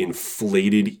and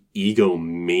inflated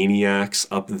egomaniacs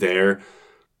up there.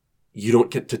 You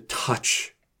don't get to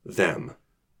touch them.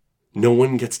 No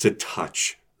one gets to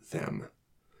touch them.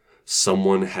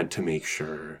 Someone had to make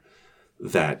sure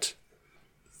that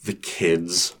the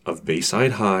kids of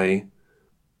Bayside High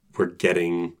were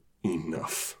getting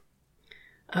enough.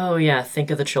 Oh yeah,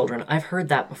 think of the children. I've heard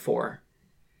that before.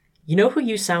 You know who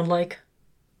you sound like?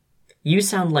 You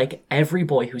sound like every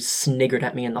boy who's sniggered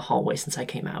at me in the hallway since I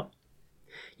came out.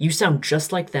 You sound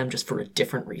just like them, just for a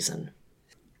different reason.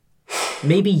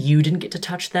 Maybe you didn't get to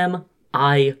touch them.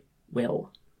 I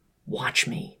will. Watch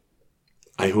me.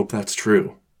 I hope that's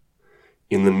true.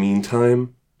 In the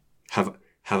meantime, have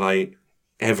I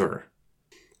ever?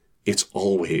 It's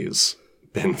always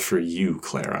been for you,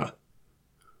 Clara.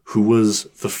 Who was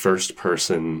the first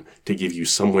person to give you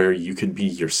somewhere you could be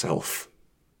yourself?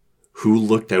 Who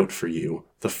looked out for you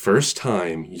the first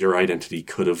time your identity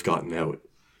could have gotten out?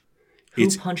 Who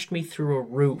punched me through a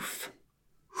roof?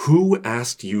 Who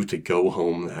asked you to go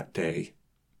home that day?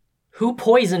 Who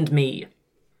poisoned me?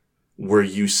 Were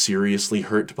you seriously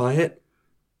hurt by it?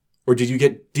 Or did you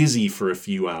get dizzy for a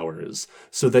few hours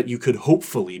so that you could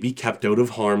hopefully be kept out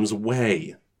of harm's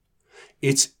way?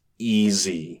 It's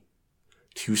easy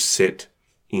to sit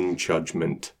in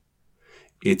judgment.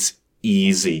 It's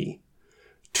easy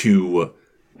to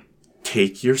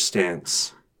take your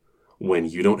stance when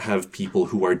you don't have people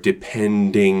who are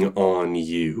depending on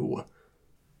you.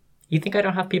 You think I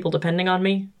don't have people depending on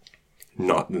me?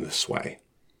 Not in this way.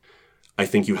 I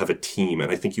think you have a team,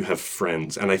 and I think you have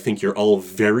friends, and I think you're all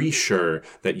very sure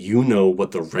that you know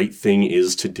what the right thing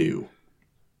is to do.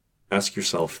 Ask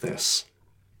yourself this.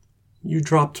 You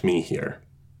dropped me here.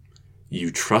 You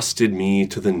trusted me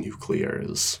to the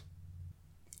Nuclears.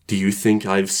 Do you think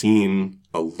I've seen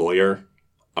a lawyer?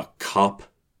 A cop?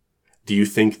 Do you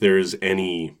think there's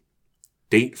any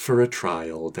date for a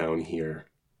trial down here?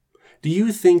 Do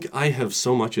you think I have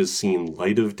so much as seen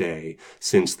light of day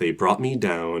since they brought me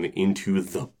down into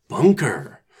the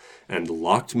bunker and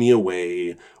locked me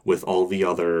away with all the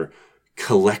other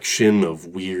collection of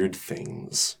weird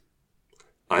things?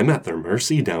 I'm at their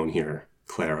mercy down here,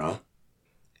 Clara.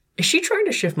 Is she trying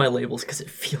to shift my labels? Because it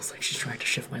feels like she's trying to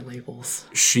shift my labels.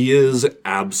 She is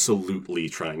absolutely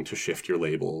trying to shift your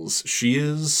labels.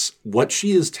 What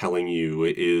she is telling you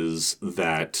is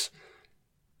that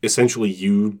essentially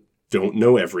you don't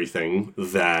know everything,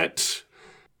 that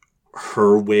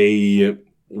her way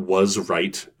was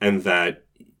right, and that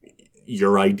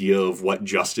your idea of what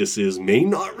justice is may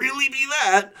not really be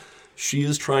that. She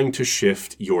is trying to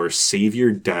shift your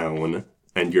savior down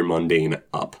and your mundane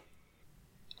up.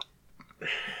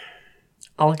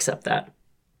 I'll accept that.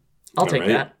 I'll take right.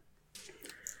 that.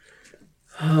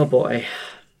 Oh boy.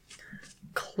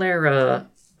 Clara.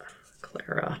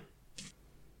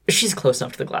 She's close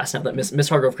enough to the glass now that Miss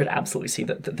Hargrove could absolutely see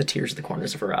the tears at the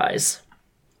corners of her eyes.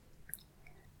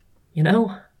 You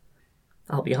know,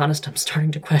 I'll be honest, I'm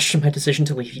starting to question my decision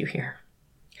to leave you here.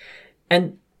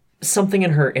 And something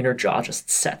in her inner jaw just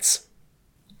sets.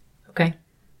 Okay,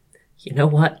 you know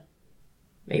what?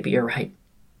 Maybe you're right.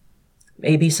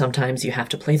 Maybe sometimes you have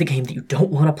to play the game that you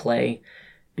don't want to play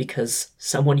because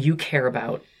someone you care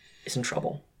about is in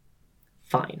trouble.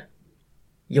 Fine.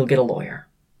 You'll get a lawyer.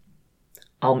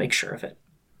 I'll make sure of it.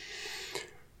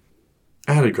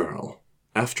 Atta girl.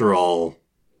 After all,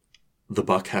 the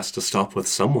buck has to stop with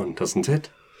someone, doesn't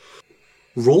it?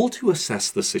 Roll to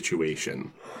assess the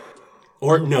situation.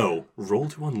 Or no, roll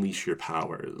to unleash your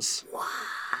powers.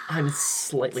 I'm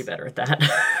slightly better at that.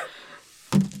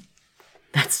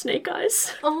 That's Snake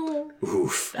Eyes. Oh.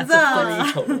 Oof. That's a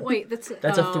 3 total. Wait,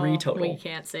 that's a 3 total. We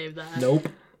can't save that. Nope.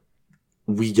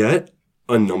 We get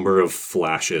a number of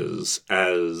flashes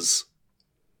as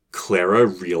Clara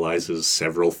realizes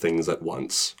several things at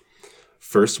once.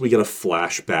 First, we get a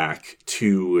flashback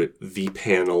to the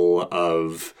panel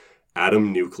of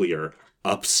Adam Nuclear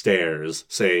upstairs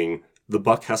saying, the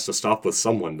buck has to stop with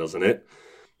someone, doesn't it?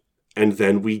 And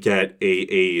then we get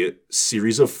a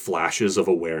series of flashes of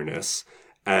awareness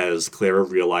as Clara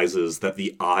realizes that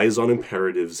the eyes on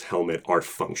Imperative's helmet are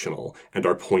functional and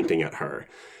are pointing at her.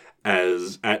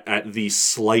 As at the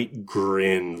slight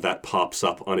grin that pops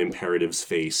up on Imperative's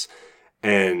face,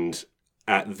 and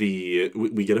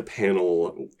we get a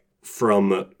panel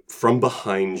from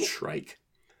behind Shrike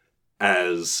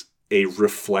as a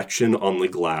reflection on the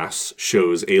glass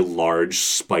shows a large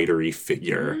spidery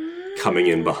figure coming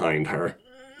in behind her.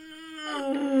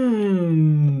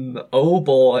 Oh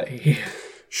boy.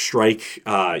 Shrike,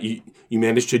 you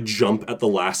manage to jump at the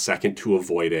last second to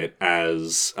avoid it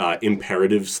as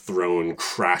Imperative's throne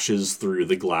crashes through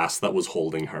the glass that was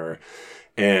holding her.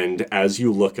 And as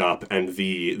you look up and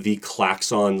the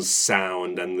klaxons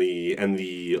sound and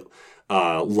the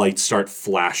lights start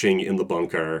flashing in the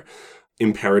bunker,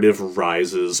 Imperative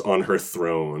rises on her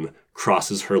throne,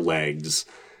 crosses her legs,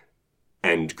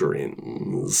 and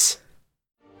grins.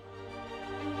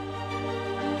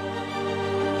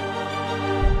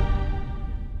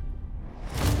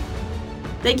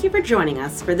 Thank you for joining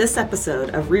us for this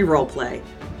episode of Reroll Play.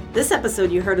 This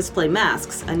episode you heard us play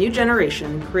Masks, A New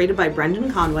Generation, created by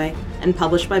Brendan Conway and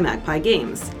published by Magpie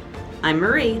Games. I'm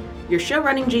Marie, your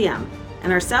show-running GM,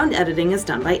 and our sound editing is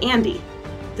done by Andy.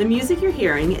 The music you're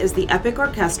hearing is the epic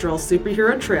orchestral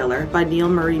superhero trailer by Neil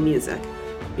Murray Music.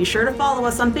 Be sure to follow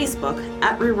us on Facebook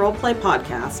at Reroleplay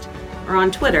Podcast or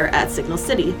on Twitter at Signal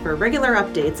City for regular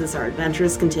updates as our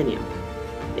adventures continue.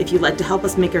 If you'd like to help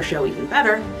us make our show even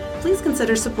better, please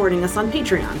consider supporting us on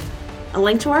Patreon. A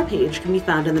link to our page can be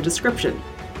found in the description.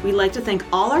 We'd like to thank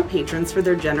all our patrons for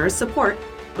their generous support,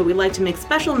 but we'd like to make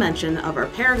special mention of our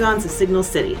paragons of Signal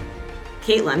City,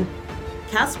 Caitlin,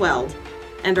 Cass Weld,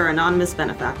 and our anonymous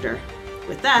benefactor.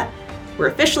 With that, we're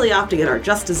officially off to get our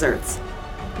just desserts.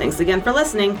 Thanks again for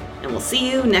listening, and we'll see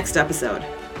you next episode.